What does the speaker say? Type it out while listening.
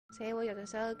所以我有的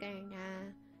时候跟人家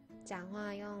讲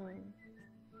话用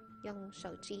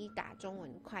手机打中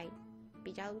文快，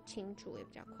比较清楚也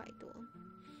比较快多。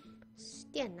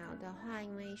电脑的话，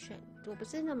因为我不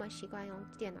是那么习惯用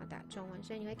电脑打中文，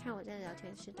所以你会看我在聊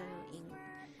天室都用英文，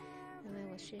因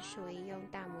为我是属于用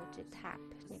大拇指 tap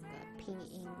那个拼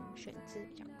音选字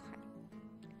比较快。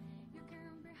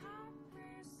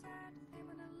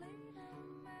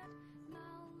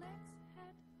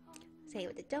所以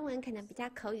我的中文可能比较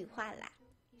口语化啦，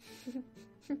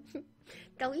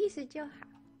懂意思就好。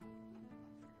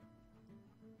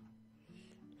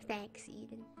Thanks,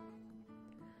 Eden。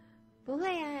不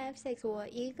会啊 F6， 我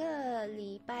一个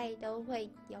礼拜都会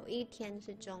有一天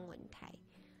是中文台，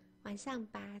晚上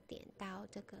8点到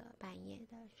这个半夜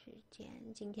的时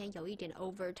间。今天有一点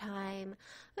overtime，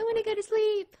 I wanna go to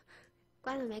sleep。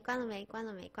关了没？关了没？关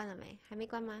了没？关了没？还没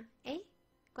关吗？哎，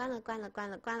关了，关了，关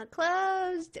了，关了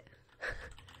 ，closed。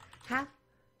好，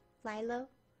来喽，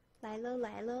来喽，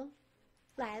来喽，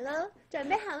来喽！准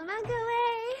备好了吗，各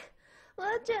位？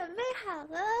我准备好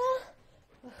了。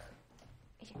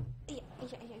哎呀，哎呀，哎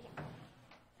呀，哎呀，哎呀。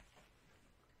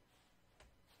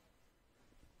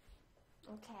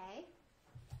OK。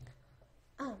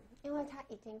因为它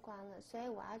已经关了，所以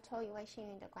我要抽一位幸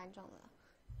运的观众了。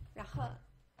然后，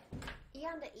一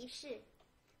样的仪式，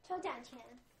抽奖前，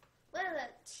为了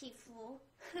祈福，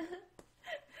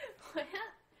我要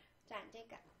转这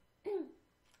个。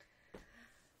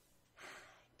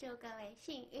祝各位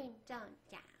幸运中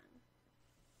奖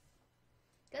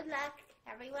 ！Good luck,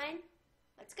 everyone.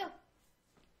 Let's go.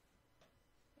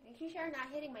 Making sure I'm not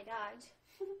hitting my dogs.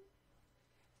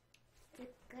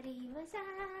 作りました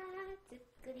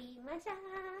作りました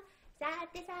さ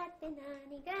てさて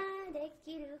何がで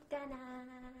きるかな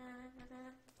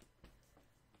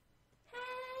は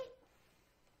い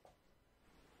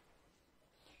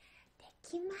で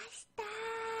きました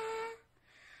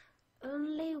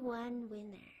Only one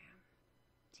winner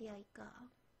只有一个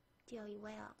只有一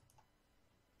位哦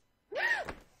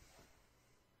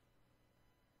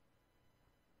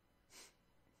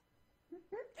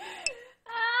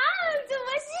怎么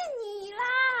是你啦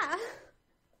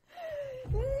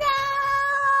 ？No！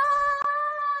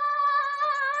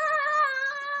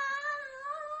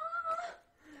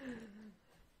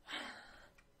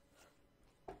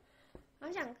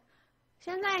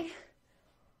 现在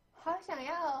好想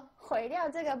要毁掉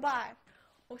这个 bar，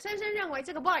 我深深认为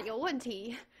这个 bar 有问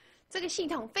题，这个系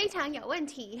统非常有问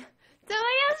题。怎么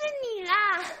又是你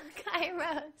啦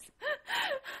 ，Kyros？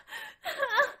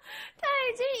 他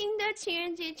已经赢得情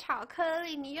人节巧克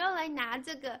力，你又来拿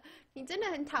这个，你真的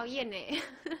很讨厌呢，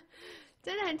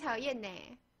真的很讨厌呢，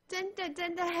真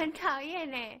的很讨厌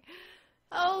呢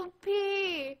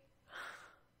 ，OP。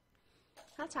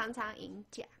他常常赢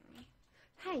奖，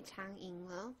太常赢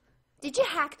了。Did you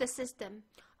hack the system?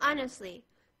 Honestly，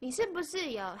 你是不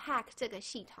是有 hack 这个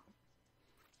系统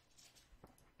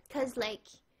 ？Cause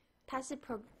like。他是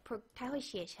他会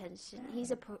写程式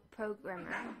 ，He's a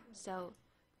programmer, so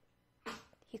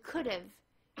he could have,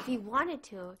 if he wanted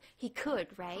to, he could,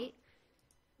 right?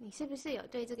 你是不是有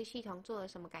对这个系统做了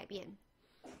什么改变？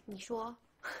你说，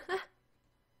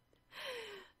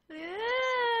怎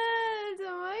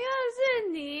么又是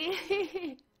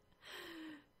你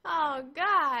 ？Oh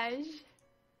gosh!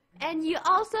 And you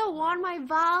also won my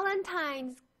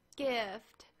Valentine's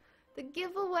gift.The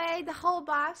giveaway, the whole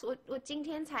box. 我今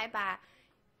天才把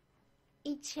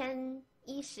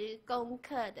1010公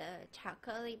克的巧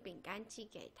克力饼干寄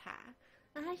给他，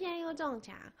那他现在又中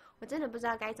奖，我真的不知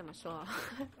道该怎么说。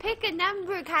Pick a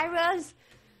number, Kyros.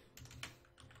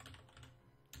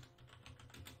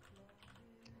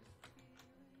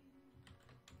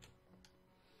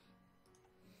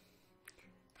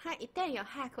 他一旦有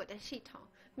hack 我的系统，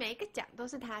每一个奖都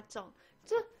是他中，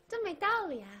这没道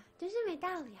理啊，真是没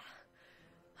道理啊。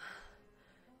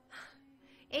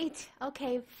8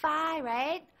 OK 5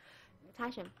 right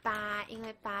他选8因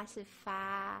为8是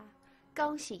发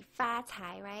恭喜发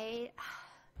财 right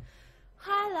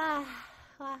好啦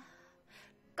哇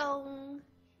恭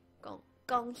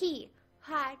喜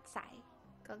发财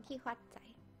恭喜发财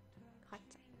发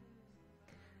财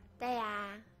对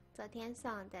呀昨天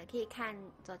送的可以看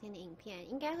昨天的影片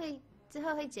应该会之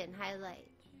后会剪 highlight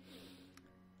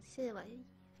是我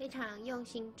非常用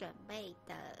心准备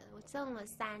的我送了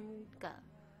3个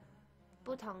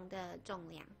不同的重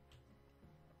量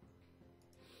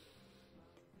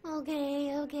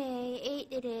OK 8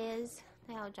 it is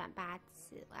他要转8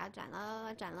次我要转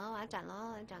咯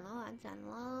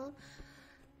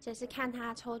就是看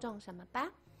他抽中什么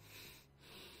吧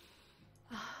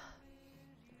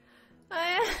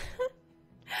哎呀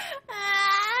I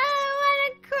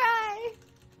wanna cry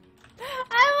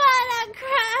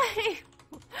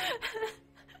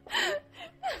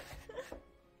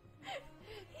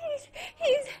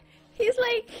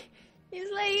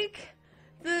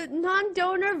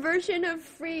version of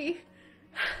free.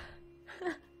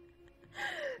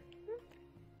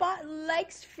 Bot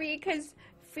likes free because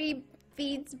free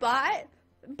feeds bot.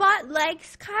 Bot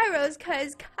likes Kyros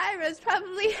because Kyros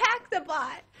probably hacked the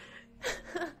bot.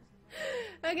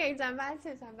 OK， 转8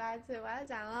次，转8次，我要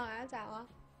讲了，我要讲了。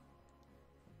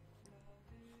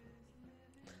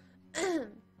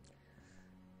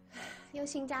用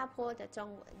新加坡的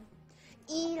中文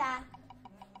，1啦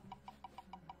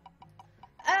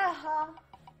，2号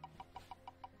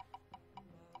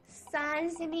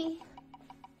，3是咪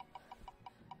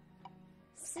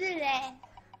，4嘞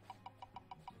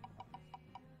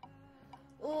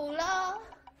，5咯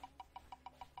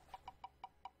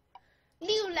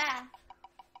，6啦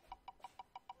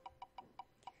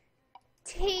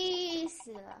，7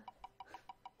死了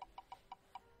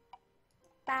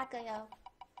，8个哟。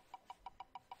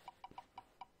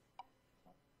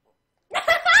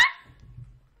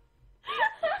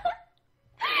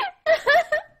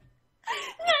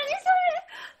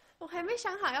我还没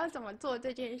想好要怎么做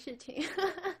这件事情。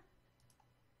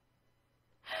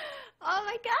Oh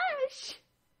my gosh!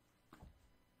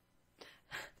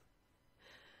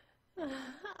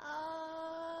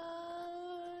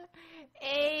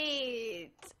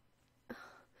 Eight.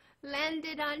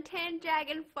 Landed on 10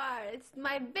 DragonFarts.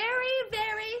 My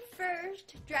very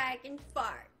first Dragon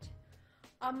Fart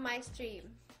on my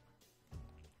stream.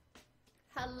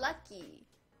 How lucky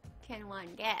can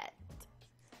one get?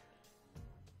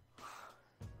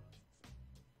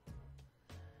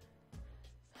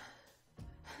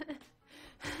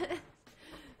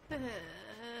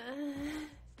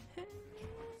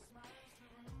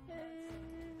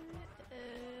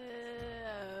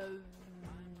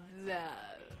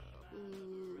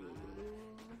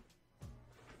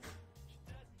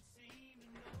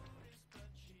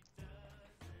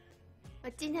我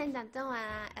今天讲中文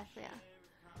啊 ，F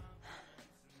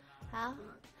好，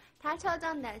他抽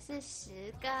中的是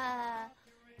10个。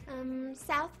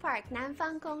South Park 南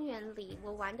方公园里，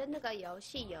我玩的那个游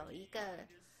戏有一个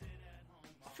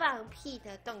放屁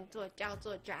的动作，叫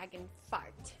做 Dragon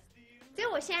Fart。所以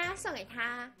我现在要送给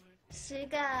他10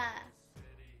个，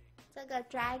这个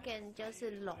Dragon 就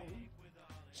是龙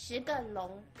，10个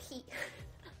龙屁。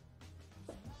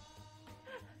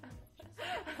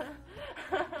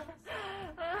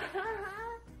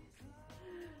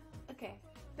OK,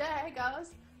 there it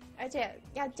goes. 而且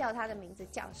要叫他的名字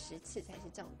叫10次才是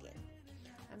重点。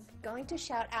I'm going to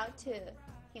shout out to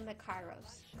Himechar.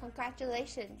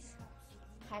 Congratulations,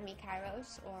 Himechar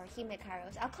or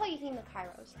Himechar. I'll call you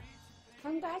Himechar.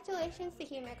 Congratulations to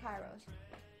Himechar.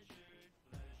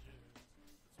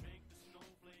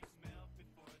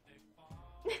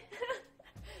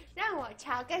 让我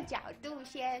调个角度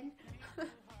先。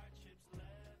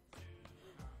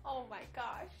Oh my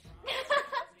gosh.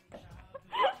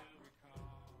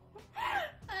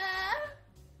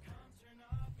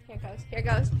 Here goes, here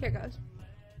goes, here goes.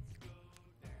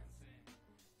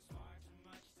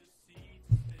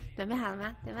 准备好了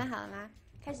吗？准备好了吗？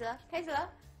开始了，开始了。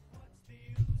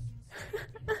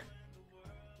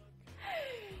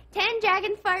10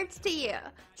 dragon farts to you.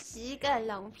 10个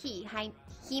龙屁，还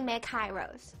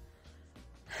Himechar.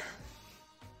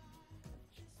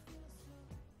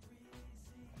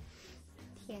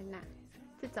 天哪，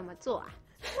这怎么做啊？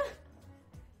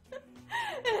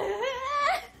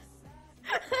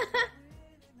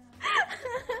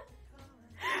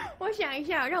我想一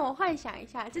下，让我幻想一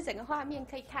下，这整个画面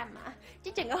可以看吗？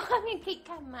这整个画面可以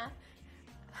看吗？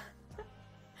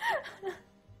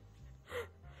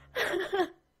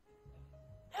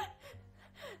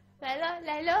来了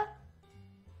来了。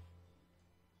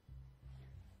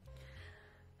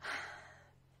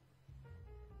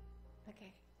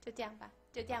OK， 就这样吧，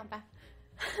就这样吧。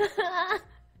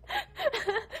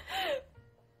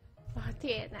我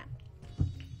天哪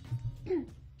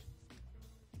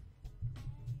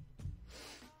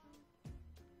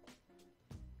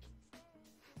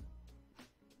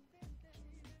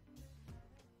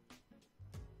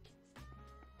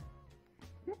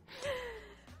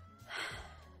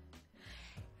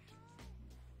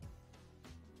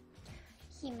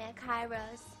！Himechar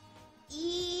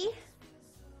 1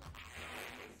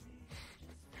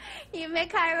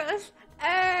 Himechar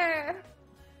 2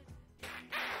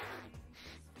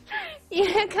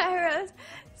 Himechar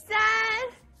 3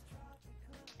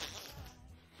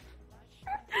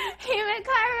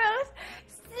 Himechar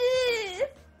 4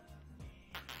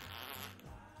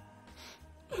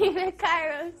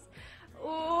 Himechar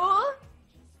 5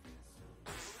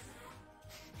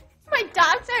 My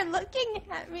dogs are looking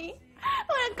at me.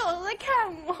 我的狗在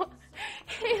看我。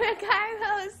Himechar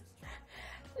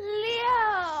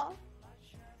 6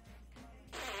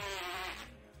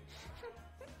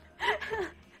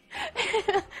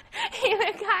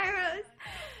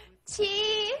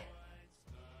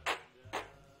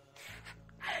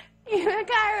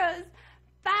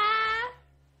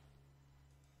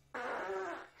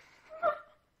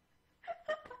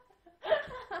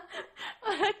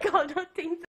狗都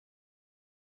听着。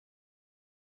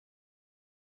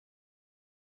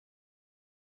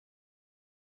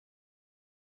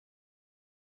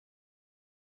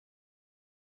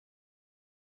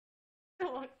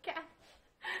我看。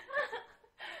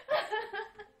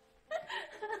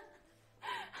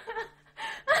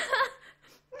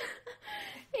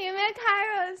因为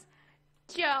Kyros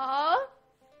 9，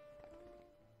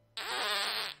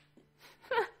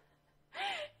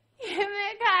因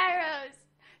为 Kyros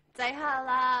最后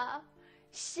了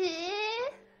10。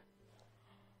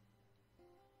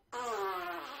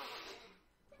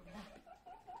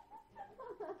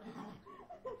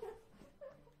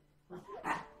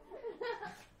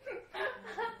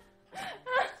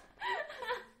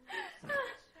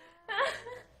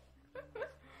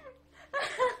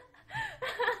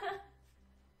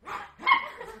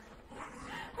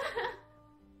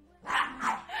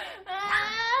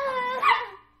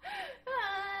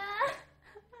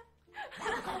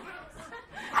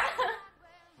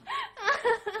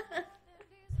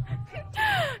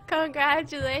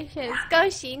Congratulations， 恭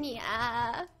喜你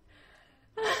啊！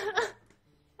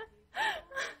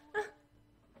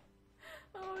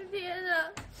哦天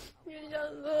哪！你想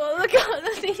说我的狗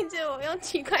都盯着我，用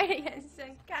奇怪的眼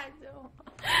神看着我。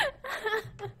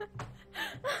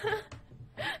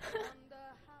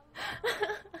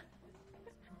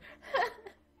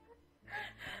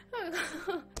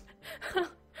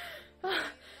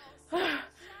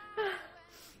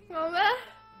我们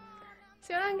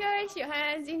希望各位喜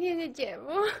欢今天的节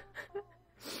目。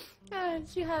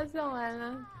句号送完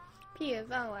了，屁也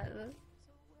放完了。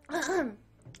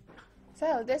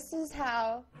So this is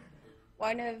how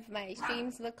one of my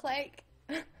streams look like.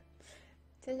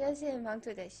 这就是盟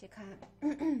主的实况。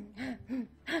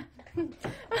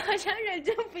我好想忍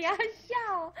住不要笑，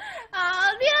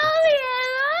好丢脸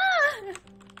啊！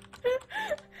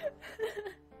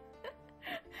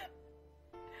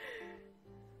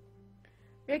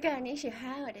如果你喜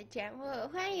欢我的节目，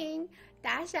欢迎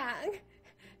打赏、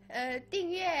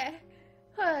订阅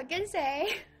或者跟随。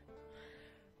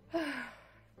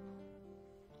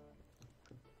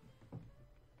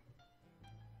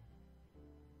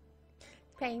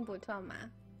配音不错吗？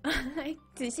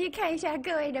仔细看一下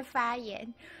各位的发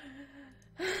言，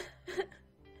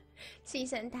牺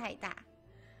牲太大。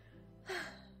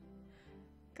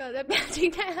狗的表情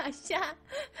太好笑。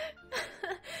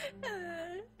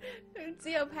只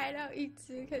有拍到1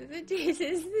只，可是其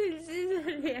实4只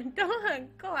的脸都很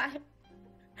怪。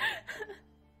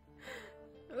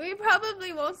We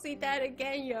probably won't see that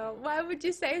again, yo. Why would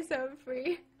you say so,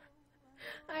 Free?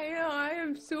 I know, I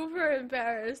am super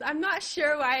embarrassed. I'm not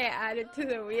sure why I added to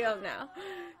the wheel now.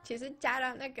 其实加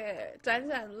到那个转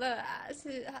转乐啊，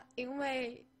是因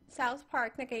为 South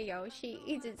Park 那个游戏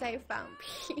一直在放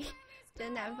屁，就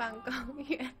是南方公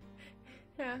园，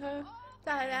然后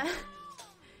大家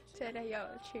觉得有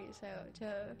趣，所以我就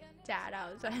加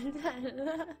到转转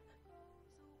乐。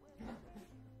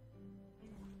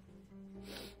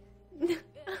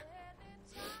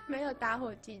没有打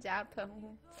火机加喷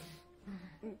雾。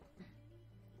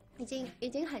已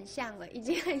经很像了，已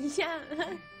经很像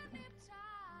了。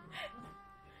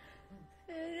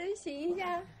形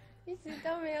象一直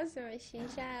都没有什么形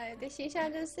象，我的形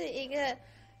象就是一个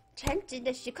全职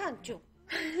的实况主，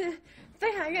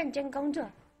非常认真工作，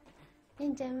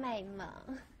认真卖萌。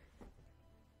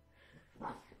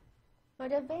我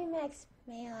的 Baymax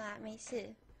没有啊，没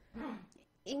事，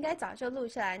应该早就录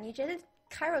下来。你觉得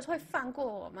Kyros 会放过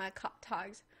我吗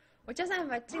 ？Talks， 我就算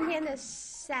把今天的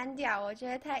删掉，我觉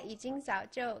得他早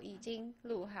就已经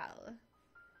录好了。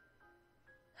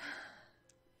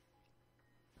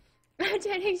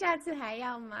确定下次还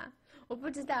要吗？我不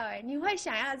知道哎，你会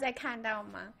想要再看到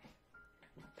吗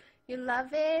 ？You love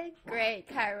it, great,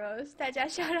 Kyros。大家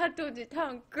笑到肚子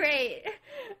痛 ，great。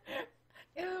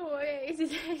因为我也一直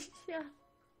在笑。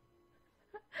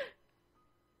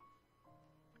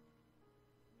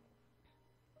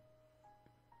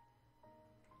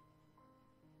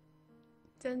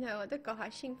真的，我的狗好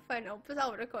兴奋哦！我不知道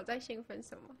我的狗在兴奋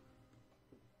什么。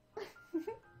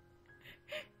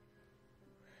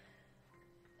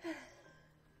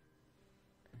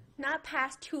Not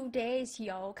past 2 days,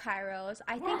 yo, Kyros.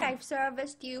 I think I've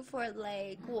serviced you for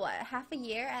like, what, half a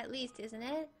year at least, isn't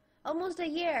it? Almost a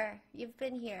year you've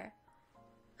been here.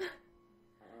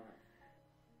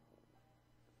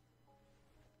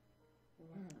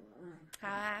 好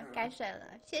啊，该睡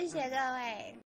了，谢谢各位。